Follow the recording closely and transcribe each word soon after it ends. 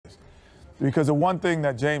Because the one thing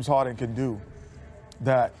that James Harden can do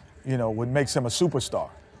that, you know, what makes him a superstar,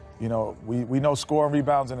 you know, we know scoring,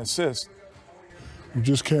 rebounds, and assists. You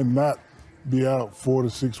just cannot be out 4 to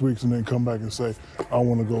 6 weeks and then come back and say, I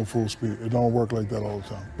want to go full speed. It don't work like that all the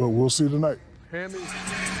time. But we'll see tonight.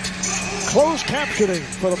 Closed captioning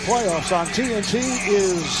for the playoffs on TNT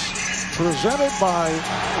is presented by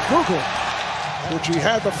Google, which he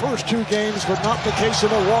had the first 2 games, but not the case in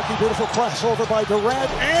Milwaukee. Beautiful crossover by Durant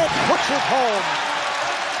and puts it home.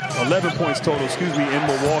 11 points total, in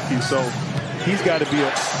Milwaukee. So he's got to be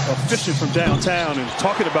efficient from downtown, and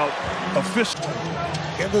talking about efficient.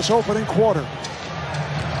 In this opening quarter,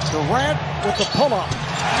 Durant with the pull-up.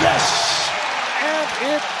 Yes! And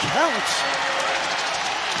it counts.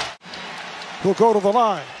 He'll go to the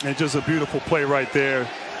line. And just a beautiful play right there.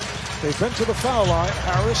 They've been to the foul line.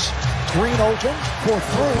 Harris, Green open for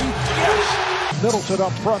 3. Yes! Middleton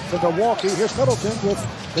up front for Milwaukee. Here's Middleton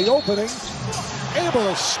with the opening. Able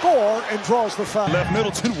to score and draws the foul. Left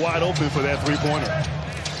Middleton wide open for that three-pointer.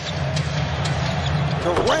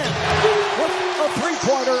 Durant with a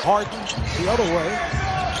three-pointer. Harden the other way.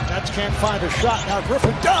 Nets can't find a shot. Now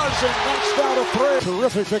Griffin does, and knocks down a 3.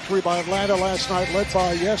 Terrific victory by Atlanta last night, led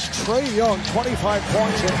by, Trae Young, 25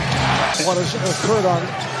 points. And what has occurred on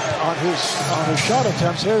his shot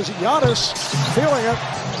attempts. Here's Giannis feeling it.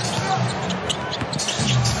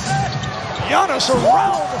 Giannis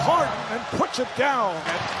around Harden and puts it down.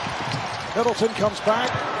 And Middleton comes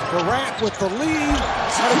back. Durant with the lead,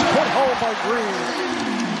 and it's put home by Green.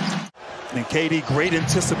 And KD, great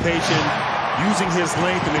anticipation, using his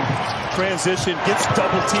length and in transition, gets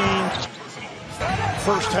double teamed.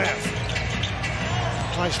 First half.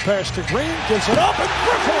 Nice pass to Green, gives it up, and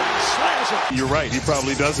Griffin slams it. You're right, he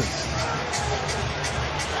probably doesn't.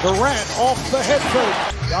 Durant off the head fake.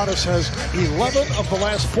 Giannis has 11 of the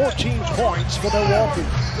last 14 points for Milwaukee.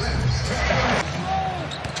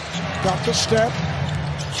 Got the step,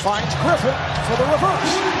 finds Griffin for the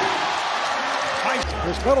reverse.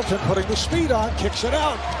 Here's Middleton putting the speed on, kicks it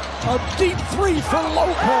out. A deep 3 for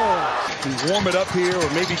Lopez. You warm it up here or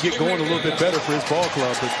maybe get going a little bit better for his ball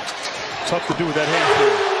club, but tough to do with that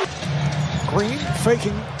hand. Green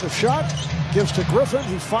faking the shot, gives to Griffin,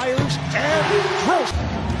 he fires and drills.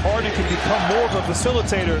 Harden can become more of a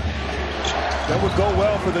facilitator. That would go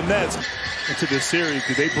well for the Nets into this series.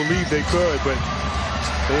 Did they believe they could, but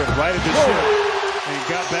they have righted the ship and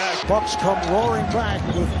got back. Bucks come roaring back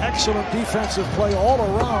with excellent defensive play, all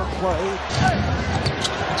around play.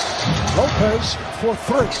 Lopez for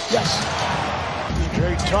 3, yes.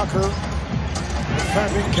 PJ Tucker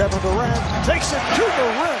defending Kevin Durant, takes it to the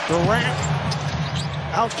rim. Durant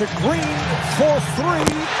out to Green for 3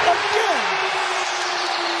 again.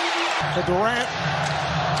 For Durant,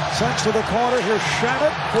 sends to the corner. Here's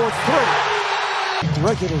Shannon for 3.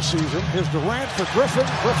 Regular season. Here's Durant for Griffin.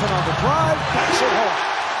 Griffin on the drive, backs it home.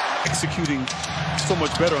 Executing so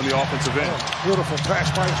much better on the offensive end. Beautiful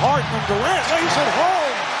pass by Harden, and Durant lays it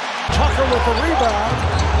home. Tucker with the rebound,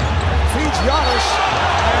 feeds Giannis,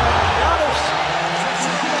 and Giannis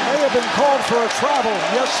may have been called for a travel.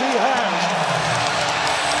 Yes, he has.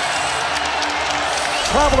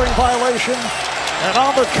 Traveling violation, and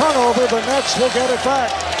on the turnover, the Nets will get it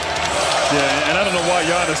back. Yeah, and I don't know why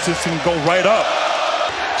Giannis just didn't go right up.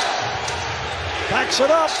 Backs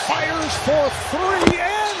it up, fires for 3,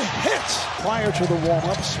 and hits. Prior to the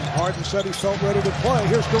warm-ups, Harden said he felt ready to play.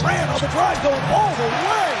 Here's Durant on the drive, going all the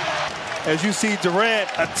way. As you see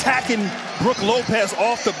Durant attacking Brook Lopez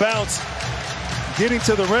off the bounce, getting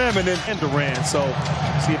to the rim, and then Durant. So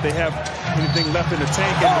see if they have anything left in the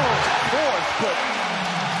tank.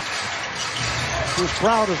 Bruce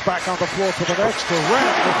Brown is back on the floor for the Nets.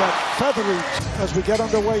 Durant with that feathery as we get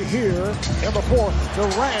underway here in the 4th.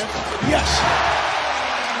 Durant, yes.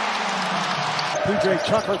 PJ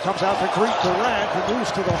Tucker comes out to greet Durant, who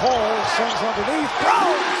moves to the hole, sends underneath.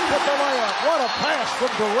 Brown with the layup. What a pass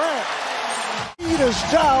from Durant. Lead is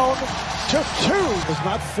down to 2. Has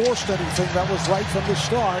not forced anything. That was right from the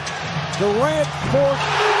start. Durant for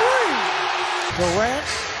 3. Durant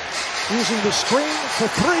using the screen for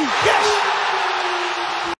 3. Yes!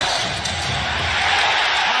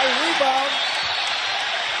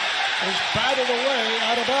 Is batted away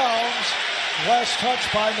out of bounds. Last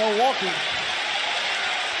touch by Milwaukee.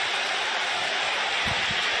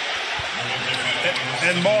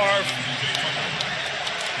 And Marv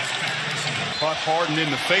caught Harden in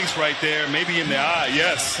the face right there, maybe in the eye,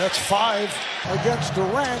 yes. That's 5 against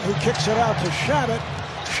Durant, who kicks it out to Shannon.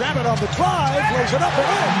 Shannon on the drive, lays it up and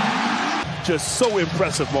in. Just so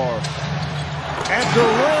impressive, Marv. And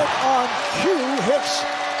Durant on cue hits.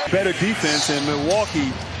 Better defense, and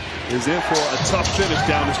Milwaukee is in for a tough finish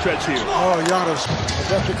down the stretch here. Oh,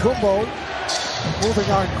 Yanis-Adetokunbo moving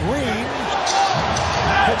on Green.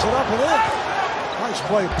 Hits it up and in. Nice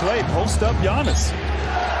play. Post up Giannis.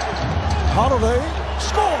 Holiday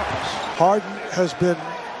scores. Harden has been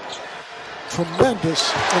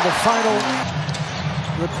tremendous in the final.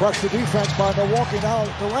 Good crush the defense by Milwaukee. Now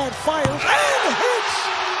Durant fires and hits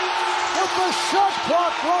with the shot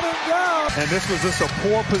clock running down. And this was just a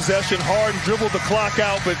poor possession. Harden dribbled the clock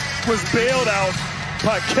out, but was bailed out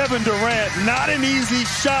by Kevin Durant. Not an easy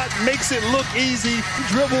shot, makes it look easy.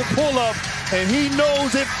 Dribble, pull up, and he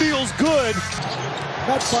knows it feels good.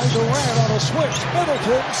 That's by Durant on a switch.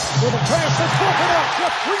 Middleton with a pass that's broken up.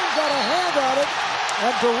 Jeff Green got a hand on it.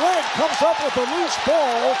 And Durant comes up with a loose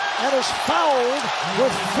ball and is fouled with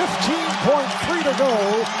 15.3 to go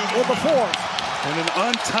in the fourth. And an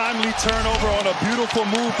untimely turnover on a beautiful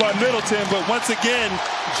move by Middleton. But once again,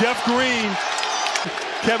 Jeff Green,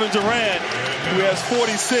 Kevin Durant, who has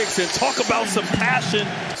 46, and talk about some passion.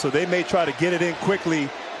 So they may try to get it in quickly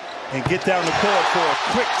and get down the court for a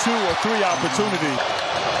quick 2 or 3 opportunity.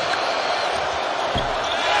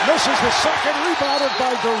 Misses the second, rebounded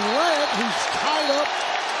by Durant, who's tied up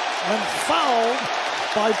and fouled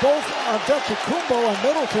by both Adetokunbo and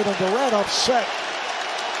Middleton, and Durant upset.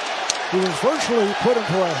 He was virtually put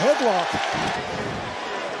into a headlock.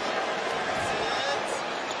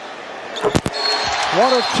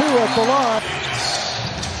 1 of 2 at the line.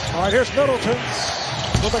 All right, here's Middleton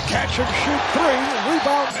with a catch and shoot 3.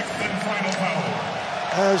 Rebound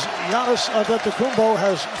as Yanis-Adetokunbo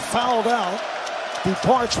has fouled out.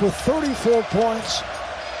 Departs with 34 points.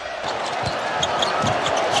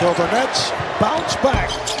 So the Nets bounce back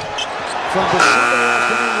from the Sunday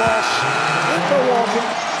afternoon loss in Milwaukee.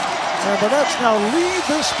 And the Nets now lead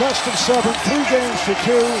this best of 7, 3 games to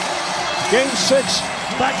 2. Game 6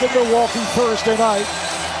 back in Milwaukee Thursday night.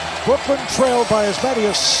 Brooklyn trailed by as many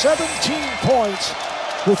as 17 points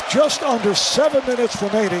with just under 7 minutes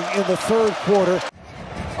remaining in the third quarter.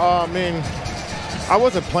 I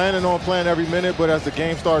wasn't planning on playing every minute, but as the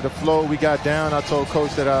game started to flow, we got down. I told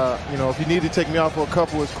Coach that, if you need to take me out for a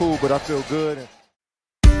couple, it's cool, but I feel good.